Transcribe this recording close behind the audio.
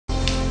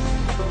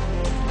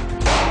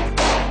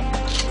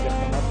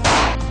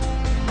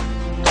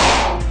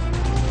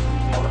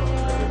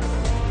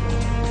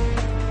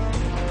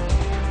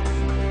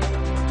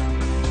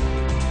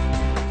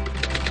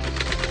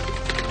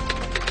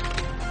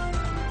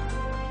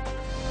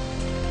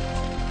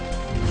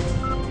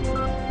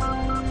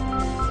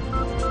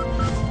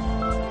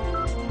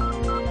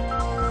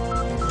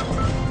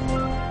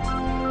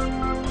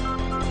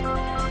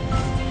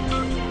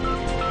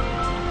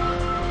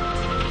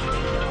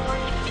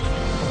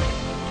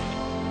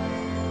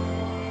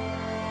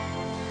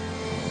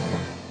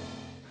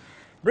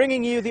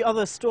Bringing you the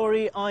other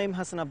story, I'm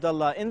Hassan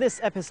Abdullah. In this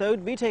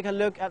episode, we take a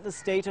look at the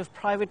state of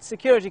private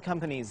security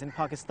companies in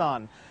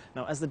Pakistan.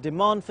 Now, as the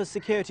demand for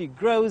security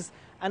grows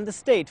and the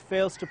state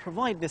fails to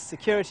provide this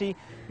security,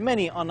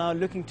 many are now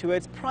looking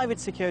towards private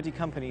security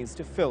companies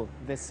to fill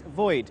this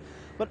void.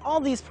 But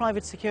are these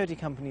private security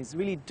companies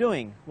really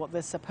doing what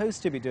they're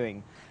supposed to be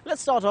doing?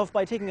 Let's start off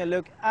by taking a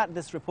look at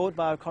this report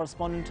by our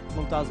correspondent,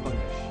 Mumtaz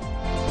Bangash.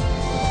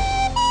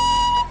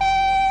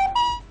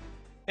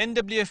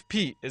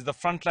 NWFP is the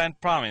frontline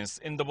province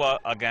in the war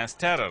against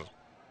terror,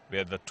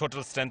 where the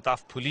total strength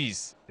of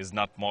police is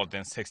not more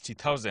than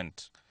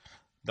 60,000.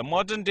 The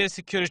modern-day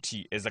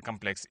security is a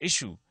complex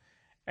issue,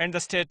 and the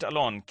state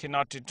alone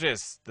cannot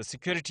address the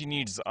security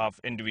needs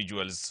of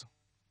individuals.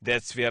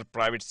 That's where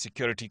private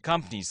security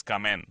companies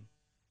come in.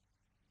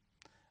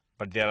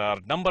 But there are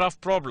a number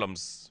of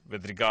problems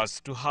with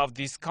regards to how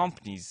these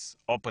companies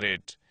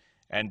operate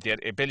and their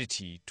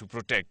ability to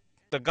protect.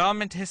 The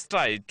government has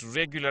tried to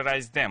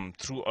regularize them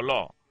through a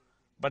law,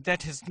 but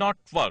that has not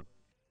worked.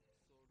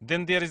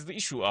 Then there is the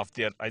issue of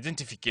their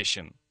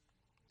identification.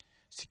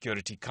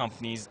 Security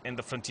companies in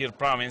the frontier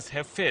province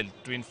have failed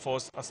to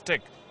enforce a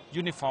strict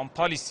uniform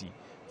policy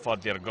for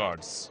their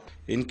guards.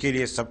 इनके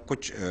लिए सब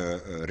कुछ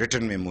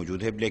return में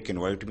मौजूद है, black and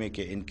white में,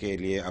 कि इनके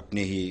लिए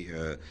अपने ही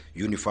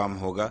यूनिफॉर्म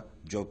होगा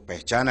जो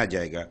पहचाना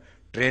जाएगा,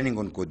 ट्रेनिंग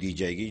उनको दी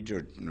जाएगी जो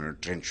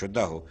ट्रेन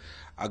शुदा हो.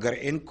 अगर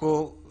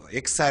इनको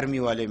एक्स आर्मी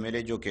वाले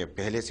मिले जो कि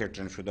पहले से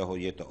ट्रेन शुदा हो,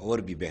 ये तो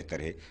और भी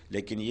बेहतर है.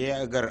 लेकिन ये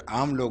अगर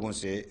आम लोगों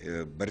से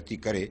भर्ती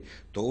करे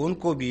तो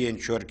उनको भी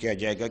इंश्योर किया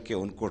जाएगा कि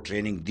उनको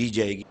ट्रेनिंग दी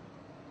जाएगी.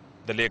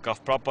 The lack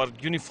of proper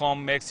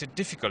uniform makes it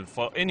difficult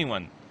for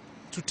anyone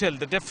to tell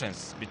the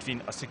difference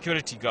between a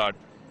security guard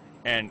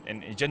and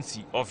an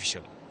agency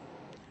official,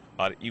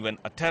 or even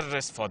a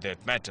terrorist for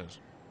that matter.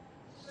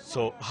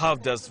 So how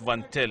does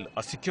one tell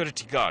a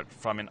security guard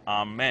from an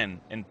armed man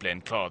in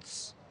plain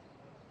clothes?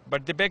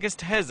 But the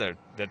biggest hazard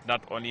that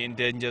not only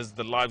endangers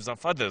the lives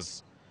of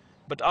others,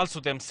 but also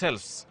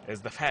themselves,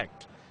 is the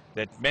fact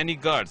that many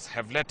guards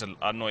have little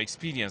or no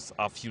experience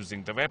of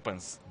using the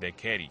weapons they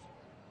carry.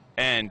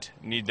 And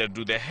neither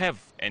do they have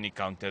any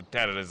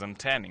counter-terrorism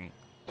training.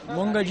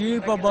 Munga ji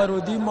pa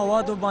barodi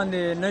mawado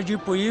bande na ji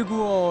poigu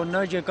o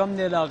na je kam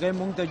ne lage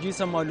mungta ji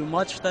sa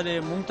malumat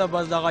shtare mungta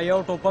bas daga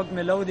yaw topak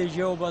melaw de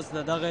je bas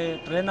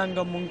daga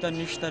trenanga mungta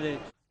nishtare.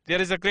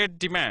 There is a great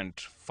demand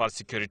for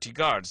security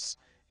guards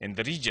in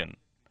the region,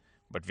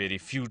 but very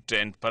few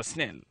trained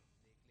personnel.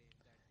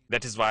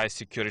 That is why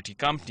security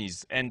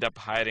companies end up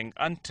hiring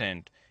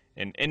untrained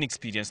and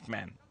inexperienced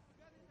men.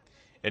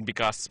 And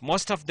because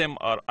most of them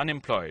are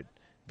unemployed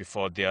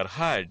before they are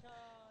hired,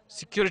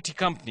 security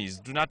companies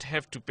do not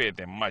have to pay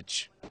them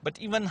much. But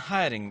even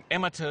hiring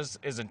amateurs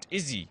isn't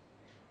easy.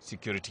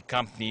 Security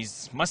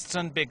companies must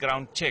run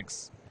background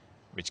checks,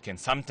 which can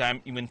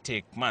sometimes even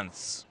take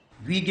months.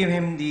 We give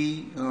him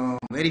the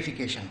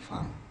verification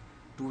form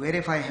to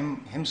verify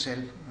himself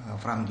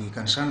from the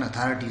concerned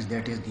authorities,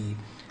 that is the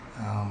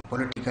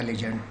political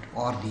agent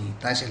or the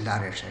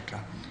Tahsildar, etc.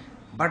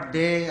 But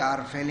they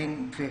are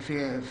facing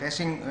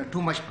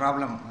too much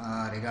problem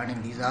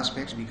regarding these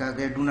aspects, because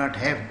they do not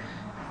have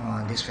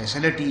this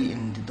facility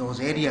in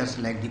those areas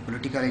like the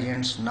political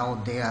agents. Now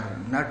they are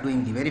not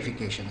doing the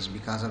verifications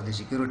because of the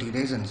security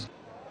reasons.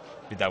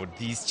 Without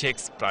these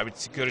checks, private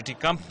security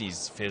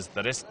companies face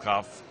the risk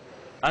of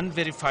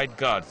unverified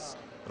guards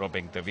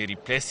robbing the very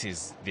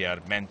places they are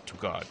meant to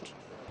guard.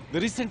 The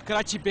recent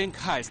Karachi bank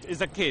heist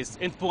is a case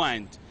in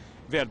point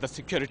where the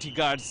security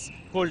guards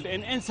pulled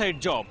an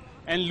inside job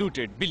and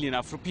looted billions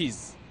of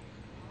rupees.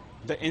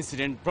 The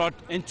incident brought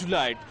into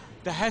light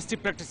the hasty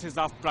practices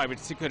of private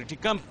security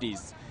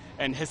companies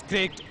and has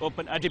cracked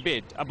open a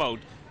debate about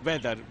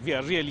whether we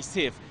are really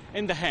safe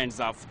in the hands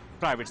of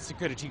private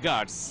security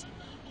guards.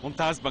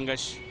 Mumtaz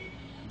Bangash,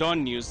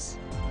 DawnNews,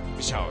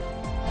 Peshawar.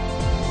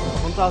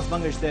 Mumtaz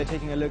Bangash there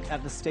taking a look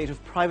at the state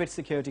of private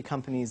security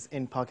companies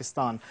in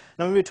Pakistan.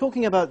 Now, when we're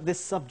talking about this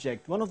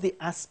subject, one of the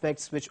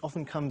aspects which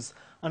often comes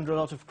under a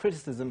lot of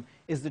criticism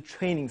is the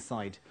training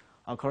side.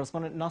 Our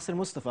correspondent Nasir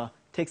Mustafa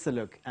takes a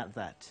look at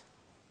that.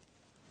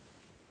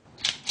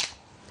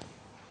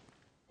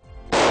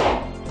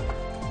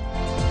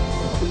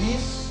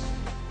 Police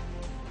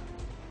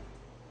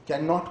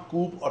cannot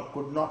cope or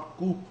could not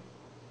cope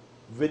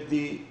with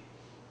the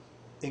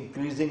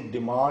increasing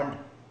demand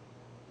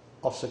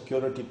of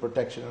security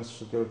protection and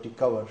security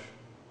cover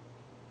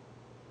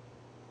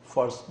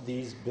for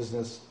these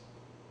business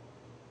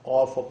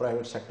or for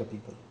private sector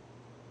people,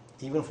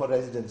 even for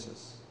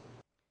residences.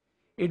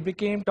 It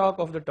became talk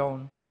of the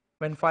town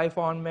when 5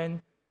 armed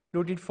men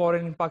looted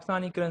foreign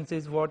Pakistani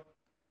currencies worth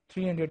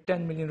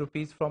 310 million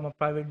rupees from a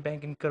private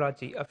bank in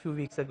Karachi a few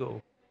weeks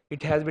ago.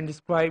 It has been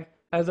described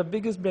as the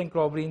biggest bank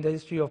robbery in the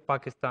history of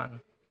Pakistan.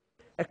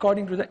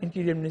 According to the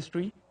Interior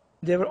Ministry,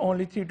 there were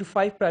only 3 to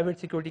 5 private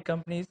security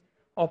companies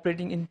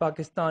operating in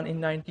Pakistan in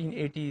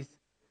 1980s.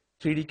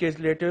 3 decades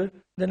later,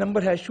 the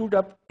number has shot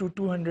up to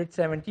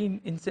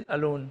 217 in Sindh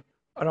alone.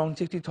 Around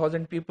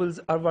 60,000 people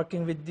are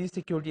working with these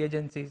security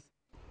agencies.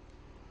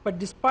 But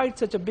despite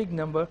such a big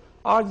number,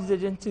 Are these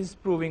agencies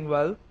proving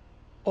well,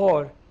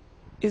 or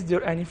is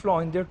there any flaw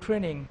in their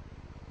training?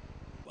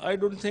 I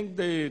don't think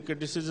the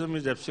criticism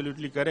is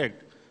absolutely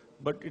correct,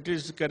 but it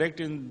is correct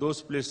in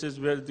those places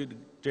where the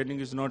training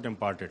is not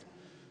imparted.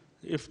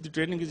 If the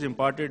training is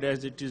imparted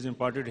as it is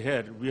imparted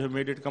here, we have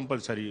made it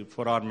compulsory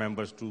for our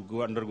members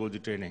to undergo the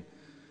training.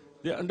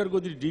 They undergo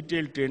the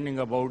detailed training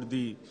about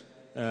the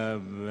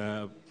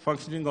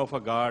functioning of a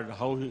guard,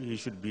 how he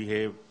should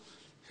behave,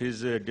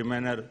 his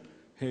demeanor,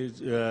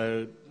 his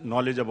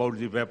knowledge about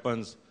the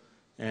weapons,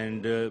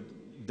 and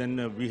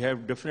then we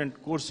have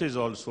different courses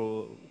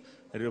also.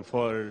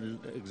 For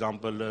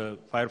example,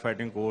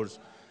 firefighting course,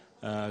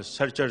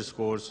 searchers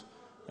course,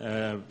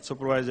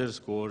 supervisors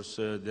course,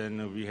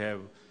 then we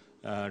have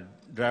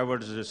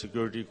driver's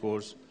security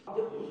course.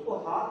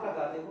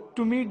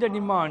 To meet the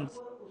demands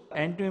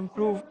and to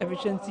improve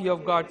efficiency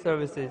of guard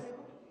services,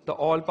 the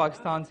All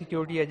Pakistan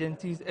Security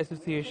Agencies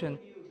Association,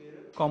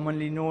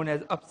 commonly known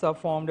as APSA,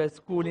 formed a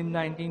school in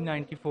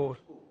 1994.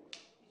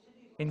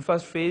 In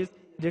first phase,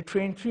 they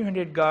trained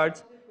 300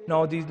 guards.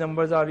 Now these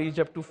numbers are reached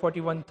up to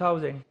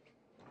 41,000.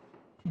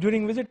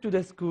 During visit to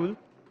the school,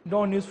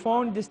 DawnNews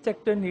found this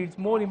sector needs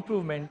more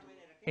improvement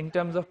in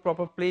terms of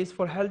proper place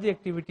for healthy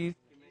activities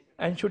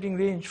and shooting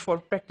range for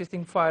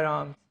practicing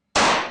firearms.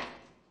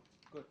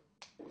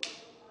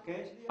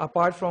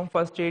 Apart from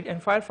first aid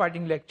and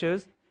firefighting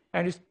lectures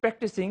and its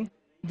practicing,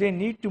 they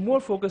need to more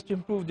focus to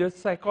improve their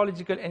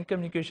psychological and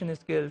communication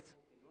skills.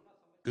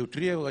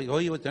 Duty है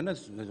वही होता है ना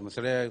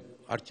मसला है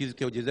हर चीज़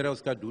के जिधर है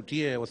उसका ड्यूटी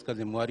है उसका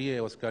जिम्मेवारी है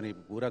उसका नहीं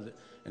पूरा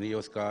यानी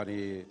उसका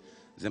नहीं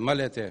जिम्मा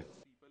लेते हैं.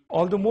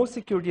 Although most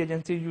security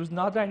agencies use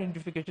NADA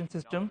identification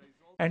system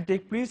and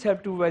take police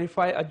help to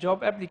verify a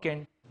job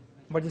applicant,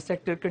 but the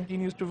sector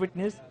continues to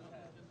witness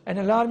an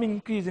alarming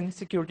increase in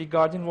security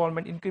guards'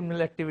 involvement in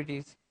criminal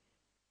activities.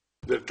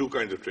 There are two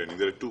kinds of training.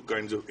 There are two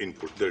kinds of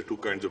input. There are two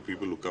kinds of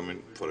people who come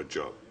in for a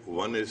job.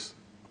 One is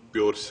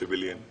pure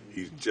civilian.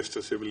 He's just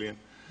a civilian.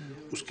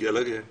 उसकी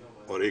अलग है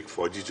और एक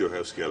फौजी जो है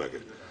उसकी अलग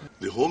है.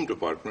 The Home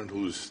Department,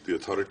 who is the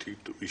authority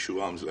to issue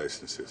arms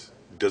licenses,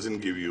 doesn't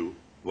give you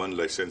one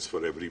license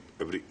for every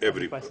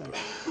person.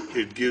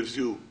 It gives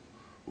you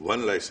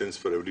one license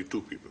for every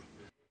two people.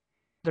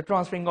 The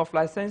transferring of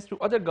license to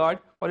other guard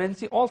or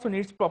agency also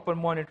needs proper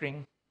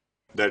monitoring.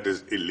 That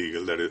is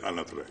illegal. That is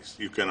unauthorized.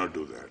 You cannot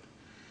do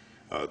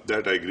that.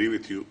 That I agree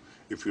with you.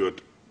 If you are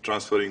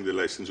transferring the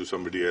license to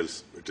somebody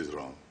else, it is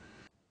wrong.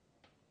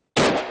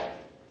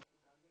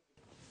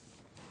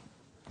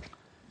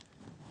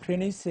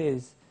 Trainee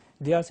says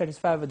they are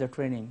satisfied with the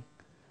training,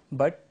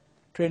 but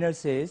trainer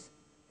says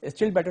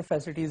still better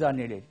facilities are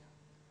needed.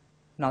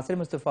 Nasir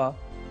Mustafa,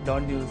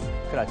 DawnNews,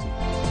 Karachi.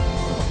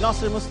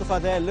 Nasir Mustafa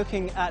there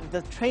looking at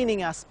the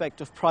training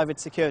aspect of private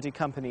security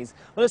companies.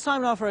 Well, it's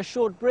time now for a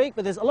short break,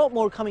 but there's a lot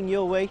more coming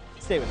your way.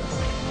 Stay with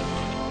us.